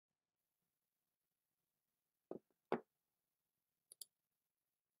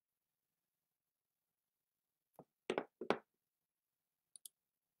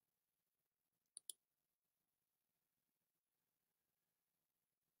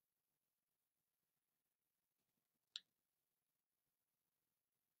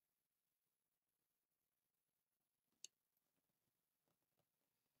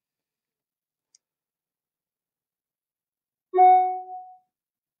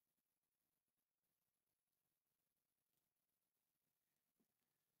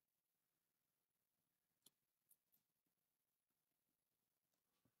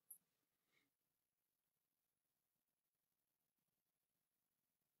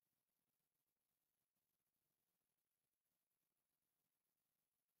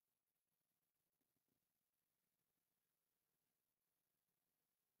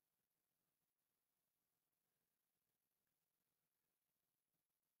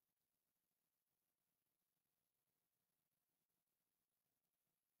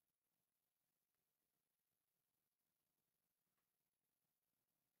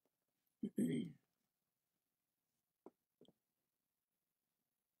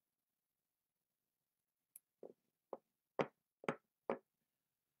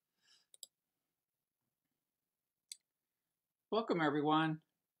Welcome everyone.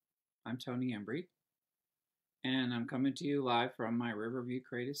 I'm Tony Embry, and I'm coming to you live from my Riverview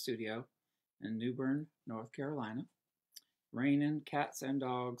Creative Studio in New Bern, North Carolina. Raining, cats and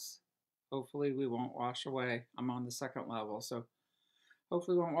dogs. Hopefully we won't wash away. I'm on the second level, so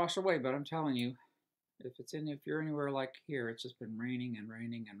hopefully we won't wash away, but I'm telling you, if you're anywhere like here, it's just been raining and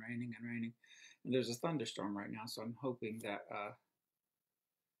raining and raining and raining. And there's a thunderstorm right now, so I'm hoping that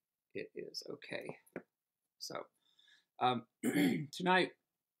it is okay. So tonight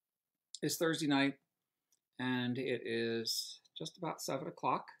is Thursday night, and it is just about 7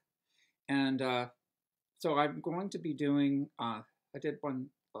 o'clock. And so I'm going to be doing, I did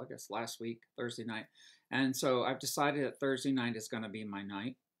one, I guess, last week, Thursday night. And so I've decided that Thursday night is going to be my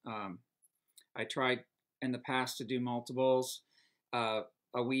night. I tried in the past to do multiples a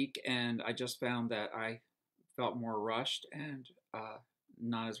week, and I just found that I felt more rushed and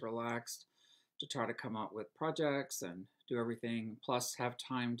not as relaxed to try to come up with projects and do everything, plus have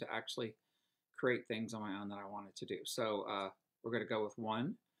time to actually create things on my own that I wanted to do. So we're going to go with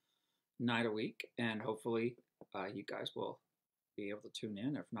one night a week, and hopefully you guys will be able to tune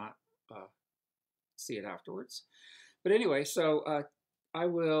in. If not, see it afterwards. But anyway, so I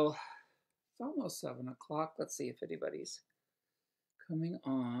will, it's almost 7 o'clock. Let's see if anybody's coming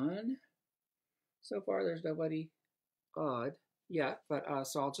on. So far, there's nobody odd yet, but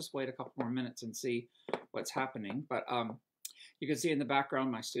so I'll just wait a couple more minutes and see what's happening. But you can see in the background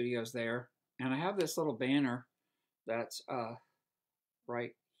my studio's there, and I have this little banner that's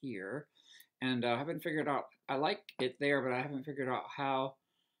right here, and I haven't figured out, I like it there, but I haven't figured out how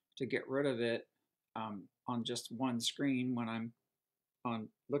to get rid of it on just one screen when I'm when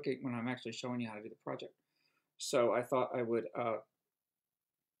I'm actually showing you how to do the project. So I thought I would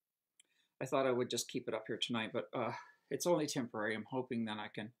just keep it up here tonight, but it's only temporary. I'm hoping that I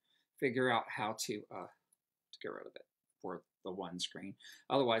can figure out how to get rid of it for the one screen.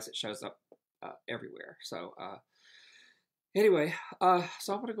 Otherwise, it shows up everywhere. So anyway,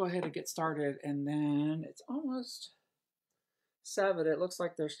 so I'm going to go ahead and get started, and then it's almost 7. It looks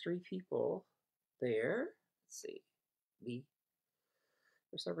like there's 3 people there. Let's see.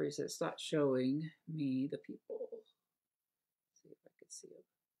 For some reason, it's not showing me the people. Let's see if I can see them.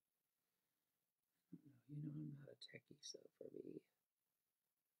 You know, I'm not a techie, so for me,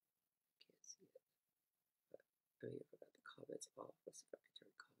 can't see it. But oh yeah, I forgot the comments off. Let's see if I can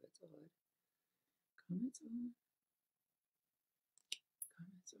turn comments on. Comments on.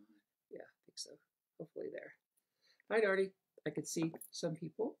 Comments on. Yeah, I think so. Hopefully there. Hi, Darty. I could see some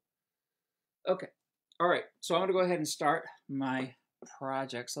people. Okay. All right. So I'm going to go ahead and start my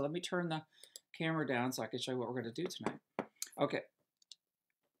project. So let me turn the camera down so I can show you what we're going to do tonight. Okay.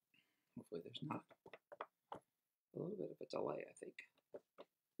 Hopefully there's not a little bit of a delay, I think.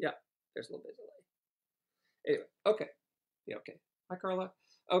 Yeah, there's a little bit of delay. Anyway, okay. Yeah, okay. Hi, Carla.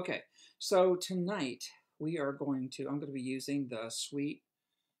 Okay, so tonight I'm going to be using the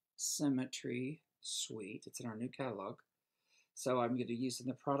Symmetry suite. It's in our new catalog. So I'm going to be using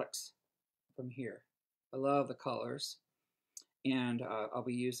the products from here. I love the colors. And I'll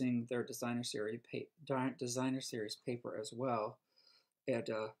be using their designer series paper as well. And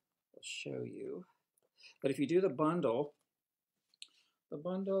I'll show you. But if you do the bundle,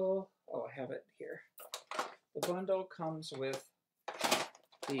 oh, I have it here. The bundle comes with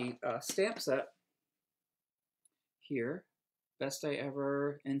the stamp set here, Best Day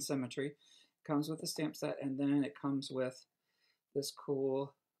Ever in Symmetry. Comes with the stamp set, and then it comes with this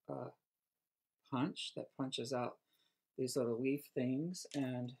cool punch that punches out these little leaf things,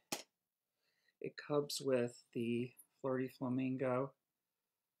 and it comes with the Flirty Flamingo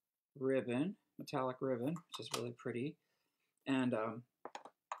ribbon, metallic ribbon, which is really pretty. And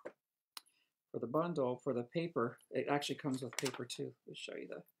for the bundle, for the paper, it actually comes with paper too. Let me show you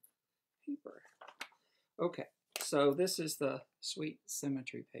the paper. Okay, so this is the Sweet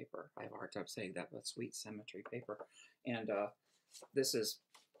Symmetry paper. I have a hard time saying that, but Sweet Symmetry paper. And this is,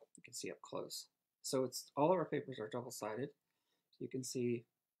 you can see up close. So it's all of our papers are double-sided. So you can see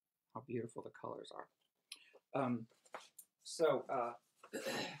how beautiful the colors are. So I was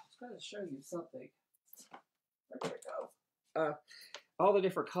going to show you something. Where did it go? All the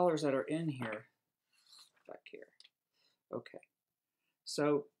different colors that are in here, back here. Okay,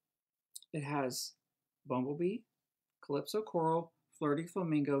 so it has Bumblebee, Calypso Coral, Flirty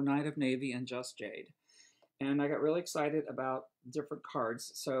Flamingo, Night of Navy, and Just Jade. And I got really excited about different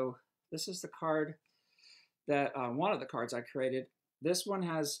cards. So this is the card that, one of the cards I created. This one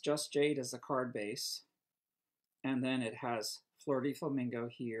has Just Jade as the card base. And then it has Flirty Flamingo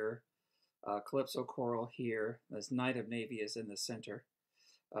here, Calypso Coral here. This Night of Navy is in the center.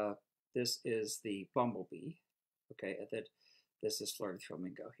 This is the Bumblebee. Okay, and then this is Flirty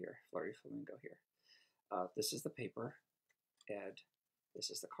Flamingo here, Flirty Flamingo here. This is the paper, and this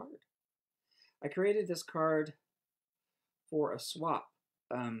is the card. I created this card for a swap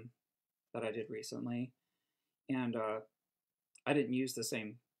that I did recently, and I didn't use the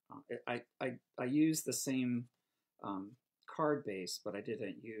same. I used the same card base, but I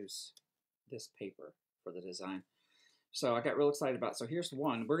didn't use this paper for the design. So I got real excited about it. So here's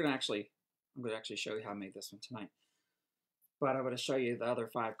one. I'm gonna actually show you how I made this one tonight. But I'm going to show you the other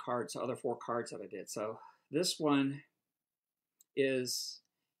 5 cards, the other 4 cards that I did. So this one is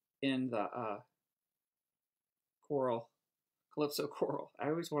in the coral, Calypso coral. I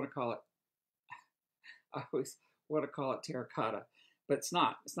always want to call it terracotta, but it's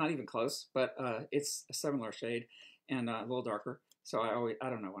not. It's not even close. But it's a similar shade and a little darker. So I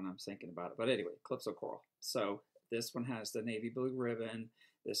don't know when I'm thinking about it. But anyway, Calypso coral. So this one has the navy blue ribbon.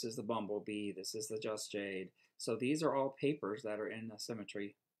 This is the bumblebee. This is the just jade. So these are all papers that are in the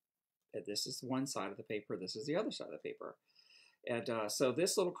Symmetry. This is one side of the paper. This is the other side of the paper. And so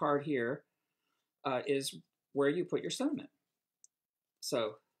this little card here is where you put your sentiment.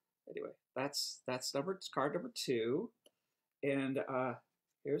 So anyway, that's card number 2. And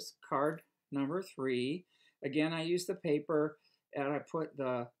here's card number 3. Again, I used the paper and I put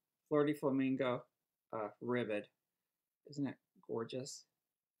the Flirty Flamingo ribbon. Isn't it gorgeous?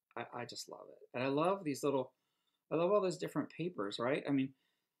 I just love it. And I love these little, I love all those different papers, right? I mean,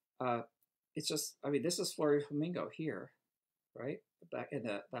 it's just, I mean, this is Flirty Flamingo here, right? Back in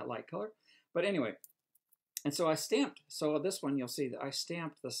that light color. But anyway, and so I stamped, so this one you'll see that I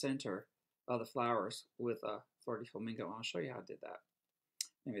stamped the center of the flowers with a Flirty Flamingo. I'll show you how I did that.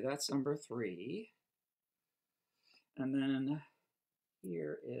 Anyway, that's number 3. And then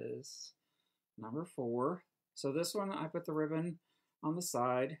here is number 4. So this one, I put the ribbon on the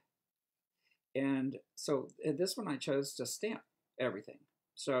side. And so in this one, I chose to stamp everything.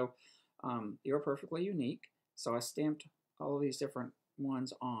 So you're perfectly unique. So I stamped all of these different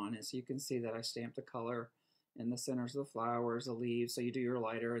ones on. And so you can see that I stamped the color in the centers of the flowers, the leaves. So you do your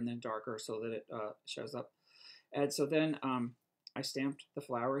lighter and then darker so that it shows up. And so then I stamped the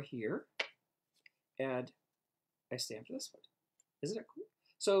flower here. And I stamped this one. Isn't it cool?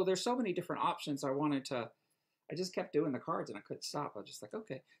 So there's so many different options. I just kept doing the cards and I couldn't stop. I was just like,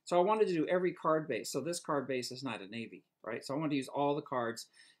 okay. So I wanted to do every card base. So this card base is not a navy, right? So I wanted to use all the cards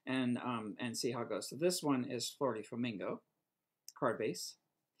and see how it goes. So this one is Flirty Flamingo card base.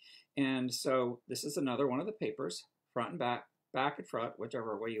 And so this is another one of the papers, front and back, back and front,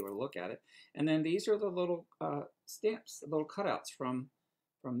 whichever way you want to look at it. And then these are the little stamps, the little cutouts from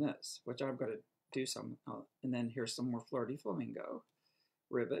this, which I'm going to do some. And then here's some more Flirty Flamingo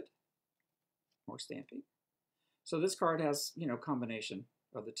ribbon, more stamping. So this card has, you know, combination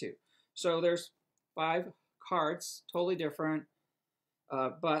of the 2. So there's 5 cards, totally different,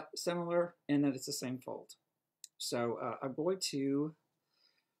 but similar in that it's the same fold. So I'm going to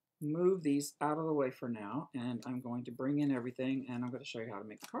move these out of the way for now, and I'm going to bring in everything, and I'm going to show you how to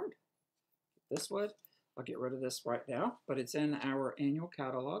make the card. This would, I'll get rid of this right now, but it's in our annual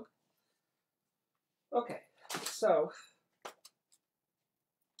catalog. Okay, so,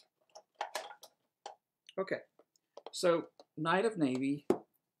 so Knight of Navy,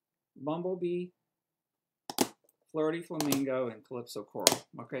 Bumblebee, Flirty Flamingo, and Calypso Coral.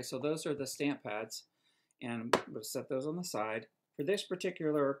 Okay, so those are the stamp pads, and I'm going to set those on the side. For this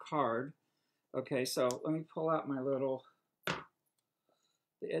particular card, okay, so let me pull out my little,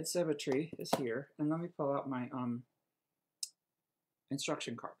 the Ed Symmetry is here, and let me pull out my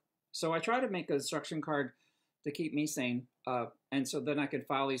instruction card. So I try to make an instruction card to keep me sane, and so then I can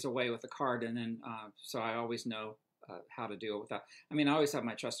file these away with the card, and then so I always know how to deal with that. I mean, I always have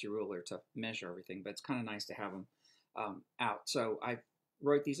my trusty ruler to measure everything, but it's kind of nice to have them out. So I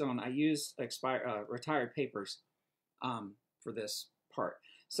wrote these on. I use retired papers for this part.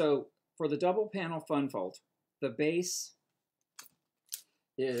 So for the double panel fun fold, the base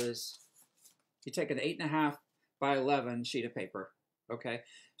is, you take an 8.5 by 11 sheet of paper. Okay,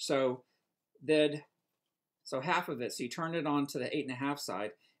 so then, so half of it, so you turn it on to the 8.5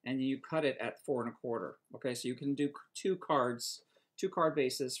 side, and you cut it at 4 1/4. Okay, so you can do 2 card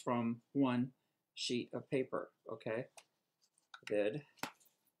bases from 1 sheet of paper. Okay, good.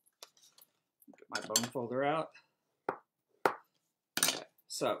 Get my bone folder out. Okay,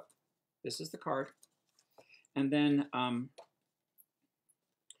 so this is the card, and then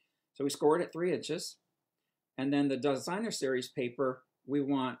so we scored at 3 inches, and then the designer series paper we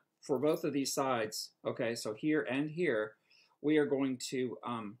want for both of these sides. Okay, so here and here, we are going to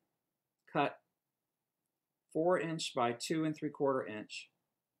cut 4 inch by 2 3/4 inch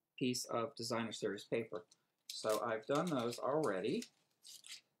piece of designer series paper. So I've done those already.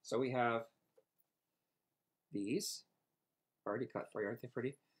 So we have these already cut for you. Aren't they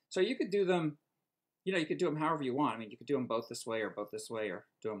pretty? So you could do them, you know, you could do them however you want. I mean, you could do them both this way or both this way, or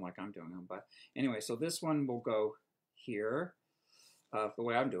do them like I'm doing them. But anyway, so this one will go here, the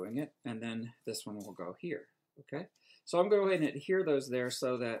way I'm doing it, and then this one will go here. Okay, so I'm going to go ahead and adhere those there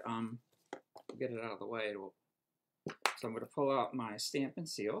so that get it out of the way. So I'm going to pull out my stamp and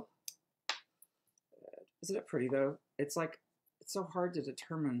seal. Isn't it pretty though? It's like, it's so hard to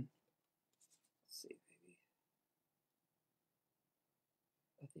determine. Let's see, maybe.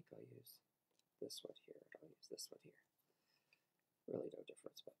 I think I'll use this one here. I'll use this one here. Really no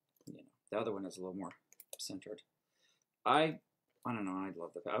difference, but you know, the other one is a little more centered. I don't know.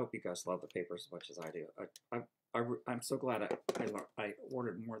 I hope you guys love the paper as much as I do. I'm so glad I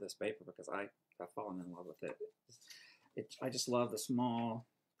ordered more of this paper because I've fallen in love with it. I just love the small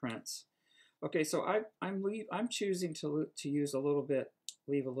prints. Okay, so I'm choosing to use a little bit,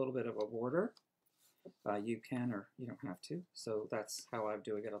 leave a little bit of a border. You can or you don't have to. So that's how I'm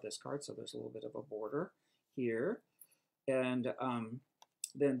doing it on this card. So there's a little bit of a border here, and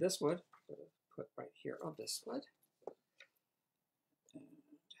then this would put right here on this wood. And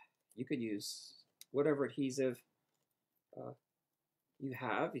you could use whatever adhesive you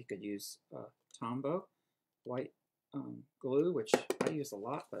have. You could use Tombow white glue, which I use a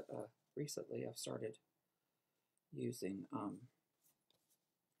lot, but recently I've started using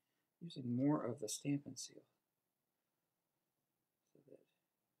more of the Stampin' Seal. So that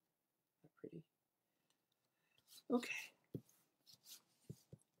pretty. Okay.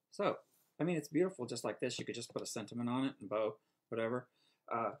 So, I mean, it's beautiful just like this. You could just put a sentiment on it and bow, whatever.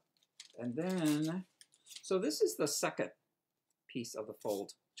 And then, so this is the second piece of the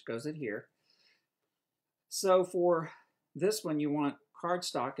fold, which goes in here. So for this one, you want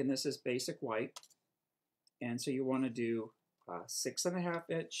cardstock, and this is basic white. And so you want to do a 6.5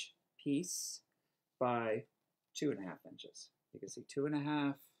 inch piece by 2.5 inches. You can see 2.5,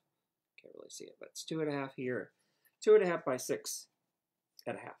 can't really see it, but it's 2.5 here, 2.5 by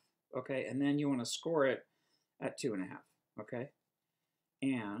 6.5. Okay, and then you want to score it at 2.5. Okay,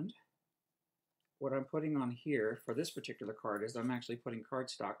 and what I'm putting on here for this particular card is I'm actually putting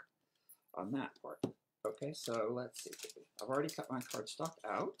cardstock on that part. Okay, so let's see. I've already cut my cardstock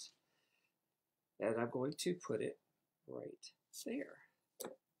out, and I'm going to put it right there.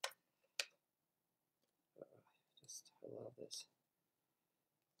 I love this.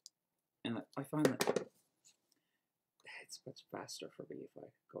 And I find that it's much faster for me if I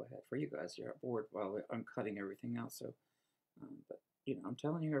go ahead. For you guys, you're bored while I'm cutting everything out. So, but you know, I'm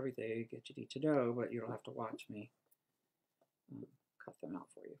telling you everything that you need to know, but you don't have to watch me cut them out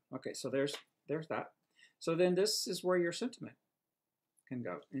for you. Okay, so there's that. So then this is where your sentiment can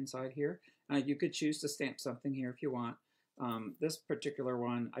go inside here. You could choose to stamp something here if you want. This particular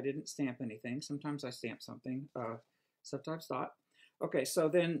one, I didn't stamp anything. Sometimes I stamp something, sometimes not. Okay, so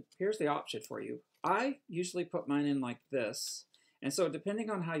then here's the option for you. I usually put mine in like this. And so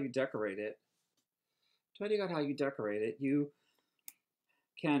depending on how you decorate it, you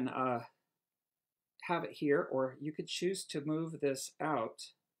can have it here, or you could choose to move this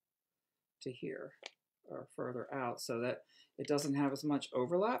out to here or further out so that it doesn't have as much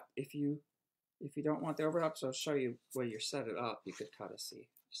overlap. If you don't want the overlap, so I'll show you where you set it up. You could kind of see, you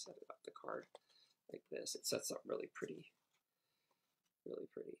set it up the card like this. It sets up really pretty. Really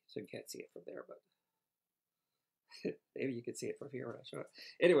pretty. So you can't see it from there, but maybe you can see it from here when I show it.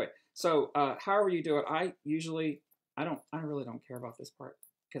 Anyway, so however you do it, I really don't care about this part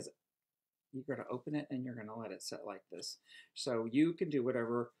because you're going to open it and you're going to let it set like this. So you can do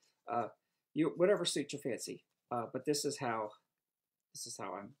whatever whatever suits your fancy. But this is how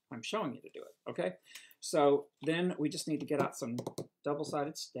I'm showing you to do it. Okay. So then we just need to get out some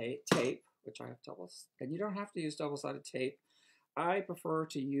double-sided tape, which I have and you don't have to use double-sided tape. I prefer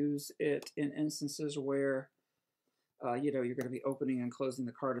to use it in instances where, you know, you're going to be opening and closing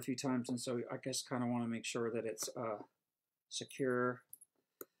the card a few times, and so I guess kind of want to make sure that it's secure,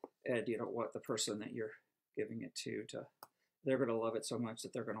 and you don't want the person that you're giving it to they're going to love it so much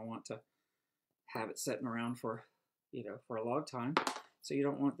that they're going to want to have it sitting around for, you know, for a long time. So you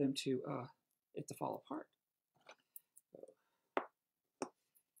don't want them to it to fall apart. So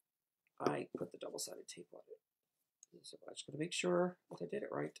I put the double-sided tape on it. So I'm just going to make sure that I did it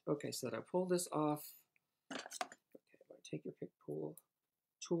right. Okay, so that I pull this off. Okay, take your pick tool.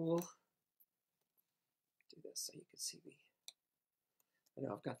 Do this so you can see me. I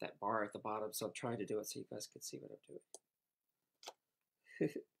know I've got that bar at the bottom, so I'm trying to do it so you guys can see what I'm doing.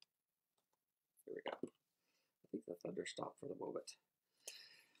 Here we go. I think the thunder stopped for the moment.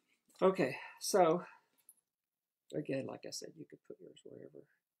 Okay, so Again, like I said, you could put yours wherever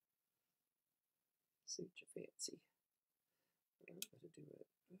suits your fancy. But I'm going to do it.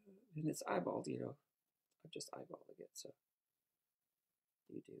 And it's eyeballed, you know. I'm just eyeballing it, so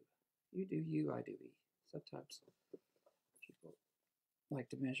you do. You do you, I do me. Sometimes people like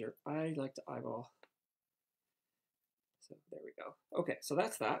to measure. I like to eyeball. So there we go. Okay, so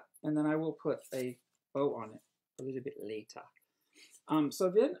that's that. And then I will put a bow on it a little bit later. So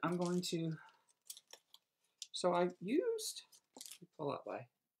then I'm going to, so I used, pull up by,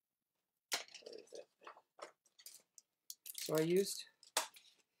 where is it? So I used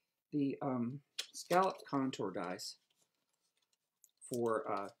the scalloped contour dies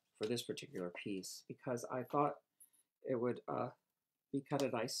for this particular piece because I thought it would be kind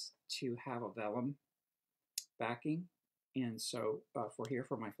of nice to have a vellum backing, and so for here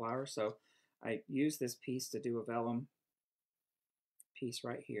for my flower, so I use this piece to do a vellum piece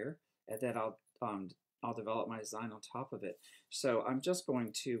right here, and then I'll develop my design on top of it. So I'm just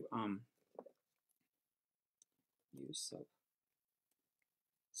going to use some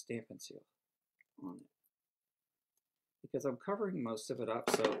Stampin' Seal on it because I'm covering most of it up,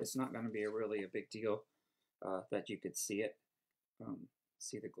 so it's not going to be really a big deal that you could see it,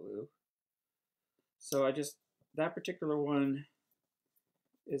 see the glue. So I just, that particular one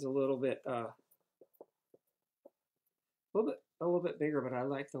is a little bit bigger, but I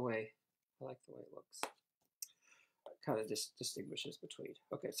like the way it looks. It kind of just distinguishes between.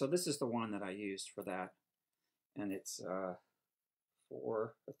 Okay, so this is the one that I used for that, and it's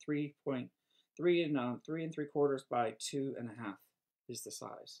for a 3.3 and 3¾ by 2.5 is the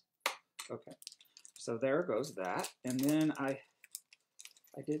size. Okay, so there goes that, and then I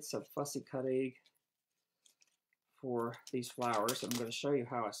did some fussy cutting for these flowers. I'm going to show you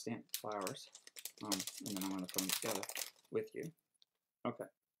how I stamp flowers, and then I'm going to put them together with you. Okay,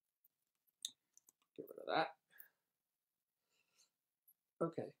 get rid of that.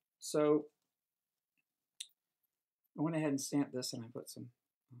 Okay, so I went ahead and stamped this, and I put some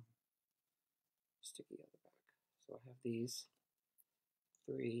sticky on the back. So I have these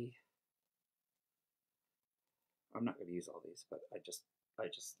 3. I'm not going to use all these, but I just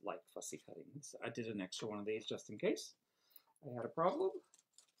like fussy cutting. So I did an extra one of these just in case I had a problem.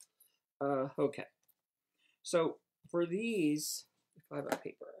 Okay, so for these, if I have a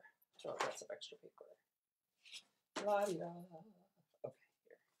paper, so I've got some extra paper. La-di-da. Okay,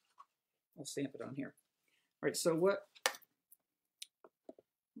 here. I'll stamp it on here. All right, so what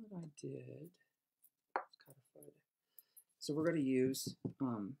I did, it's kind of fun. So we're going to use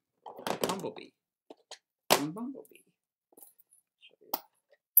Bumblebee. On Bumblebee. Show you.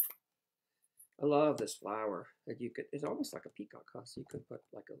 I love this flower that you could, it's almost like a peacock, huh? So you could put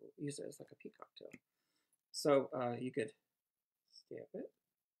like use it as like a peacock tail. So you could stamp it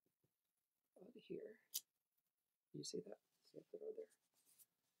out here. You see that? Stamp it over there.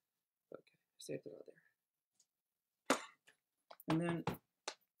 Okay, stamp it out there. And then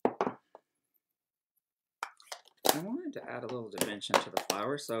I wanted to add a little dimension to the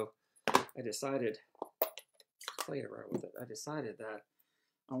flower, so I decided, play around with it. I decided that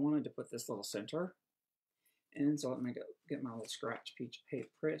I wanted to put this little center, and so I'm going to get my little scratch piece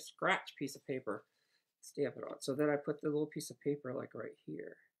of paper, stamp it on. So then I put the little piece of paper like right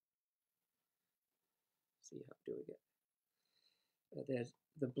here. See how I'm doing it. There's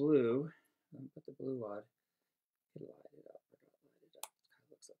the blue. I'm put the blue on. Light it up or not light it up. It kind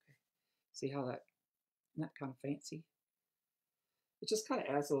of looks okay. See how that, isn't that kind of fancy? It just kind of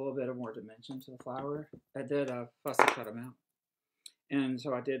adds a little bit of more dimension to the flower. I did fussy cut them out. And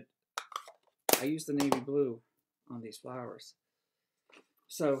so I used the navy blue on these flowers.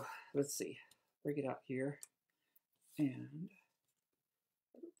 So let's see, bring it out here. And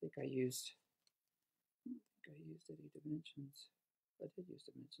I don't think I used any dimensions. I did use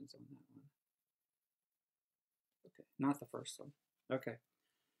dimensions on that one. Okay, not the first one. Okay,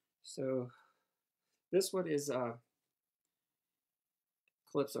 so this one is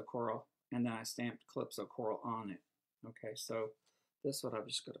Calypso Coral, and then I stamped Calypso Coral on it. Okay, so this one I'm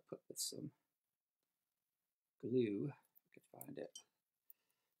just going to put with some glue. I could find it.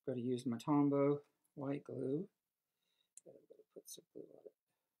 I'm going to use my Tombow white glue. And I'm going to put some glue on it.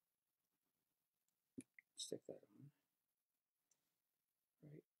 Stick that on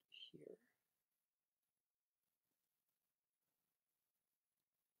right here.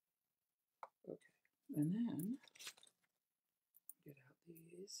 Okay, and then get out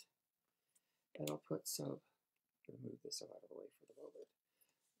these. And I'll put some, I'm going to move this out of the way for the moment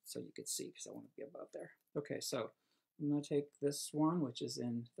so you can see because I want to be above there. Okay, so I'm going to take this one, which is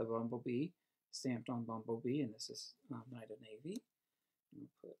in the Bumblebee, stamped on Bumblebee, and this is Night of Navy. I'm going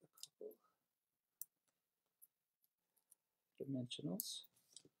to put a couple dimensionals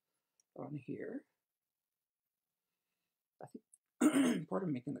on here. I think part of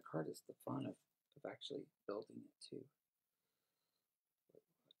making the card is the fun of actually building it too.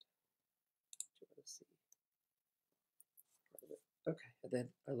 Let's see. Part of it. Okay, and then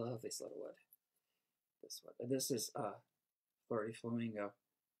I love this little wood. This one. And this is Flirty Flamingo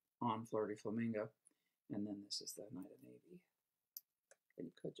on Flirty Flamingo. And then this is the Night of Navy. And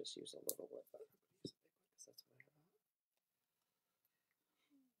you could just use a little wood, but I'm going to use a big one because that's what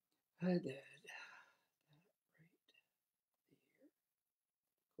I have. I did that right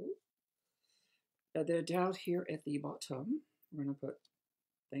here. Cool. And then down here at the bottom, we're going to put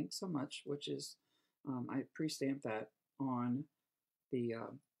thanks so much, which is, I pre-stamped that on the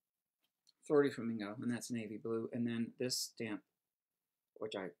Flirty Flamingo, and that's navy blue. And then this stamp,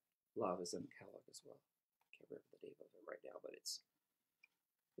 which I love, is in Kellogg as well. I can't remember the name of it right now, but it's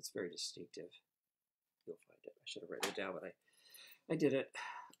very distinctive. You'll find it. I should have written it down, but I did it.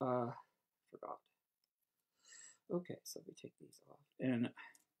 Forgot. Okay, so we take these off, and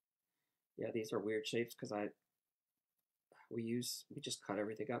yeah, these are weird shapes because we just cut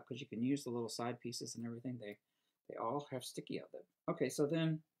everything up because you can use the little side pieces and everything. They all have sticky on them. Okay, so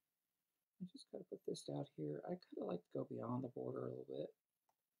then I just gotta put this down here. I kind of like to go beyond the border a little bit,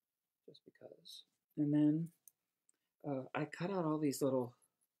 just because. And then I cut out all these little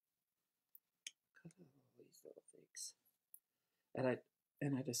things, and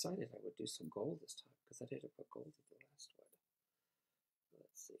I decided I would do some gold this time because I didn't put gold in the last one.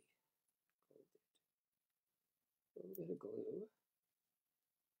 Let's see, a little bit of glue.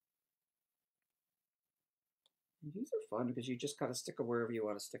 And these are fun because you just gotta stick them wherever you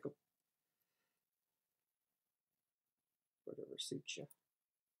want to stick them. Whatever suits you.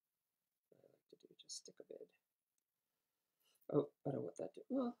 What I like to do, just stick a bit. Oh, I don't want that to,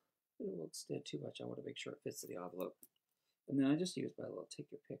 well, it will extend too much. I want to make sure it fits in the envelope. And then I just use my little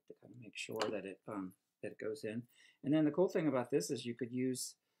take your pick to kind of make sure that it goes in. And then the cool thing about this is you could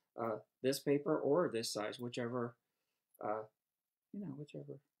use this paper or this size, whichever,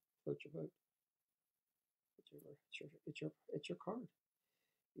 whichever floats your boat. Whichever, it's your card.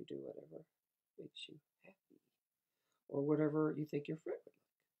 You do whatever makes you happy, or whatever you think your friend would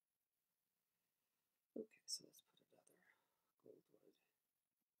like. Okay, so let's put another gold wood here.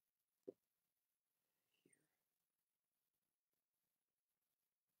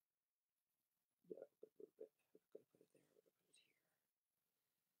 Yeah, I'm going to move it. I'm going to put it there. I'm going to put it here.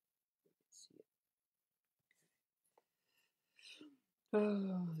 You can see it. Okay.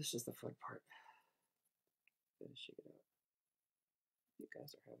 Oh, this is the fun part. Finishing it up. You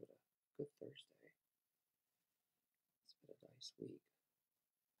guys are having a good Thursday. It's been a nice week.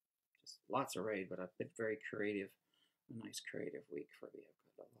 Just lots of rain, but I've been very creative. A nice creative week for me.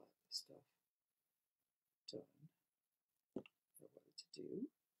 I've got a lot of stuff done that I wanted to do.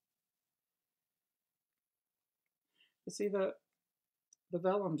 You see, the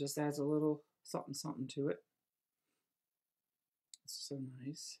vellum just adds a little something to it. It's so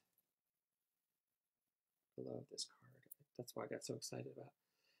nice. I love this card. That's why I got so excited about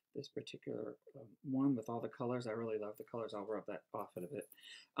this particular one with all the colors. I really love the colors. I'll rub that off in a bit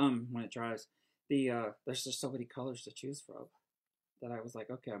when it dries. There's just so many colors to choose from that I was like,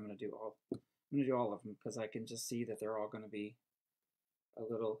 okay, I'm gonna do all of them because I can just see that they're all gonna be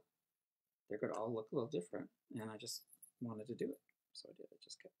they're gonna all look a little different, and I just wanted to do it, so I did. I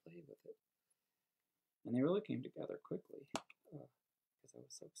just kept playing with it, and they really came together quickly because I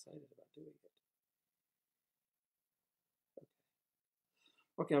was so excited about doing it.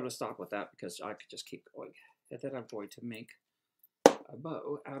 Okay, I'm going to stop with that because I could just keep going. And then I'm going to make a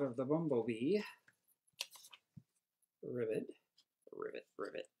bow out of the bumblebee ribbon.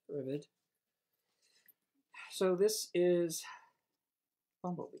 Ribbon. So this is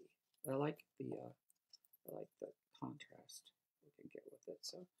bumblebee. I like the contrast we can get with it.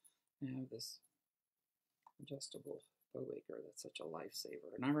 So I have this adjustable bow maker that's such a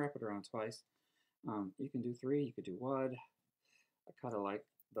lifesaver, and I wrap it around twice. You can do 3. You could do 1. I kind of like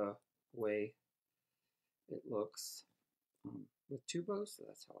the way it looks with 2 bows, so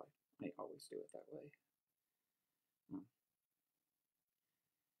that's how I always do it that way.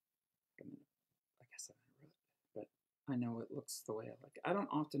 I guess I'm gonna rub it, but I know it looks the way I like it. I don't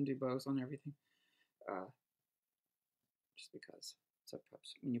often do bows on everything, just because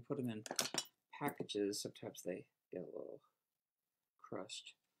sometimes when you put them in packages, sometimes they get a little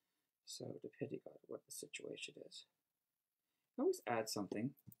crushed. So depending on what the situation is. I always add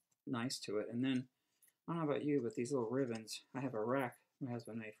something nice to it, and then I don't know about you, but these little ribbons, I have a rack my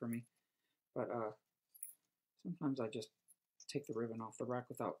husband made for me, but sometimes I just take the ribbon off the rack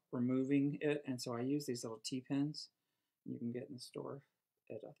without removing it, and so I use these little T-pins You can get in the store.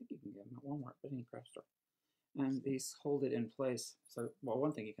 I think you can get them at Walmart, but any craft store. And these hold it in place. So, well,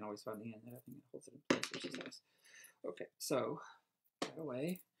 one thing you can always find the end. I think it holds it in place, which is nice. Okay, so that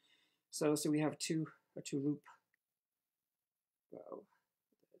away. So we have a two loop bow.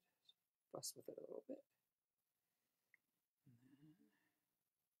 Fuss with it a little bit. And then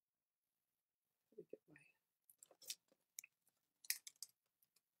get my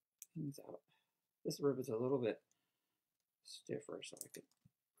things out. This ribbon's a little bit stiffer, so I could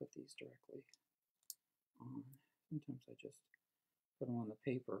put these directly on. Sometimes I just put them on the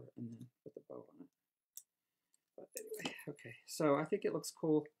paper and then put the bow on it. But anyway, okay, so I think it looks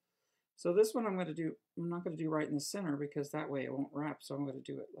cool. So this one I'm not going to do right in the center because that way it won't wrap. So I'm going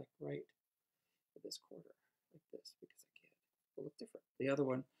to do it like right at this quarter, like this, because I can't. It'll look different. The other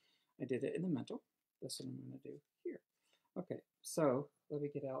one, I did it in the middle. This one I'm going to do here. Okay, so let me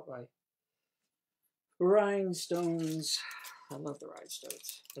get out my rhinestones. I love the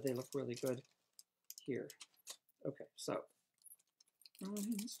rhinestones, but they look really good here. Okay, so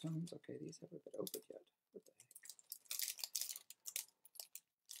rhinestones. Okay, these haven't been opened yet. What the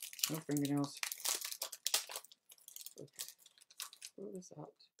heck? No fingernails. Okay, throw this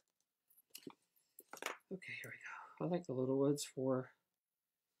out. Okay, here we go. I like the little woods for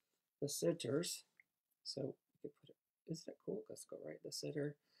the centers. So you could put it, isn't it cool? Let's go right in the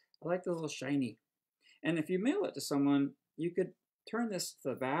center. I like the little shiny. And if you mail it to someone, you could turn this to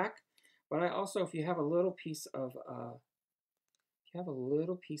the back. But I also, if you have a little piece of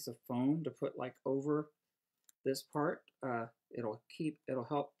foam to put like over this part, it'll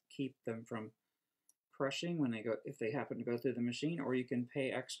help keep them from crushing when they go, if they happen to go through the machine. Or you can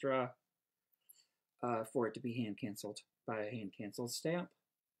pay extra for it to be hand canceled by a hand canceled stamp,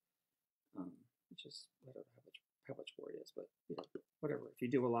 which is, I don't know how much more it is, but you know, whatever. If you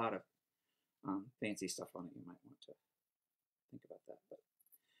do a lot of fancy stuff on it, you might want to think about that.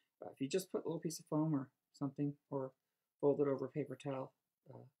 But if you just put a little piece of foam or something, or fold it over a paper towel,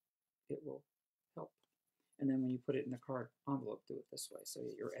 it will help. And then when you put it in the card envelope, do it this way, so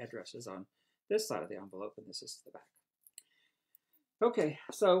your address is on this side of the envelope and this is the back. Okay,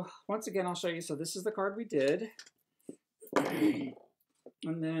 so once again, I'll show you. So this is the card we did.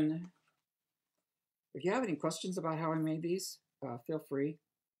 And then if you have any questions about how I made these, feel free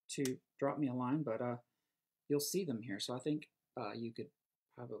to drop me a line, but you'll see them here. So I think you could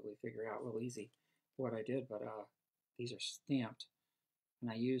probably figure out real easy what I did, but these are stamped, and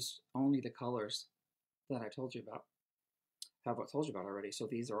I used only the colors that I told you about, already. So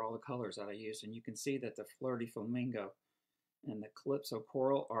these are all the colors that I used, and you can see that the Flirty Flamingo and the Calypso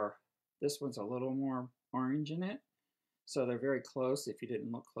Coral this one's a little more orange in it, so they're very close if you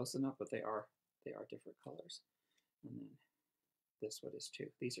didn't look close enough, but they are different colors. And then this one is too.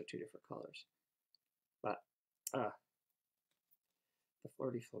 These are two different colors, but the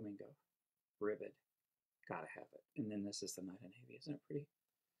Flirty Flamingo ribbon, gotta have it. And then this is the Night of Navy. Isn't it pretty?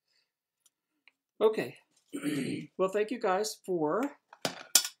 Okay. Well, thank you guys for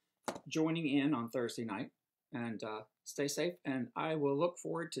joining in on Thursday night, and stay safe. And I will look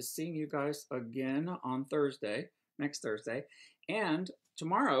forward to seeing you guys again on next Thursday. And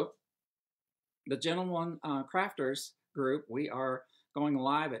tomorrow, the Gentleman Crafters group, we are going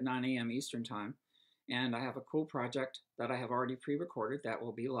live at 9 a.m. Eastern Time. And I have a cool project that I have already pre-recorded that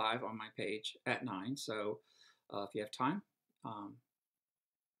will be live on my page at 9. So if you have time,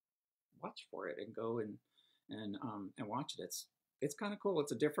 watch for it and go and watch it. It's kind of cool.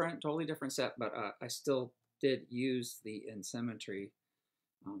 It's a totally different set, but I still did use the Symmetry,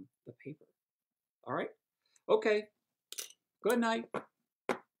 the paper. All right. Okay. Good night.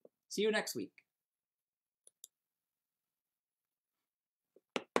 See you next week.